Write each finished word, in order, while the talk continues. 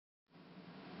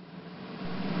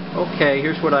Okay,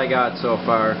 here's what I got so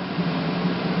far.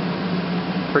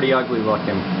 Pretty ugly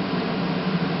looking.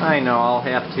 I know I'll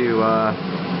have to,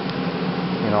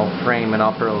 frame it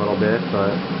up a little bit,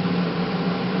 but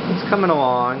it's coming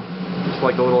along. Just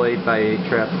like a little 8x8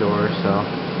 trapdoor, so.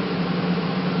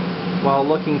 While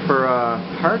looking for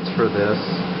parts for this,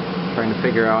 trying to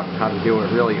figure out how to do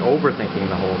it, really overthinking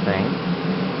the whole thing,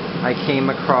 I came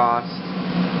across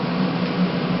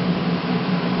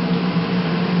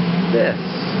this.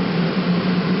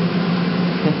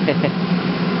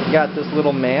 Got this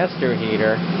little master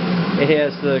heater. It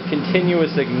has the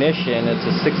continuous ignition. It's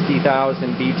a 60,000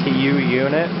 BTU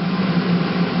unit.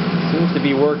 Seems to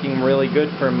be working really good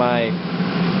for my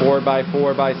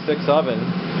 4x4x6 oven.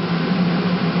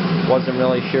 Wasn't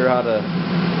really sure how to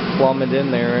plumb it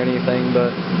in there or anything,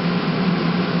 but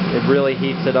it really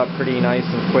heats it up pretty nice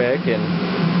and quick, and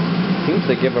seems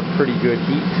to give a pretty good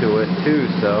heat to it too.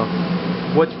 So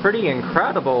what's pretty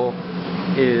incredible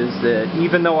is that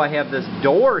even though I have this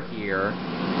door here,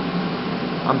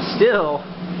 I'm still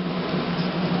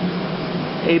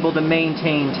able to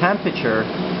maintain temperature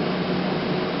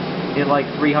at like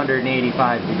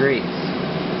 385 degrees.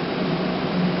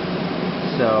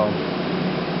 So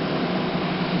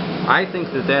I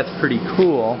think that that's pretty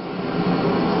cool.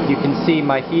 You can see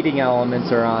my heating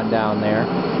elements are on down there.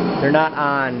 They're not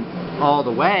on all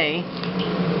the way,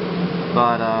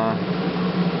 but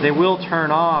they will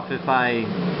turn off if I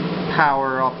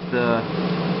power up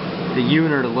the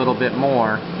unit a little bit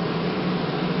more.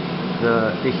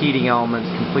 The heating elements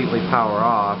completely power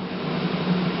off.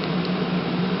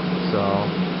 So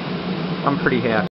I'm pretty happy.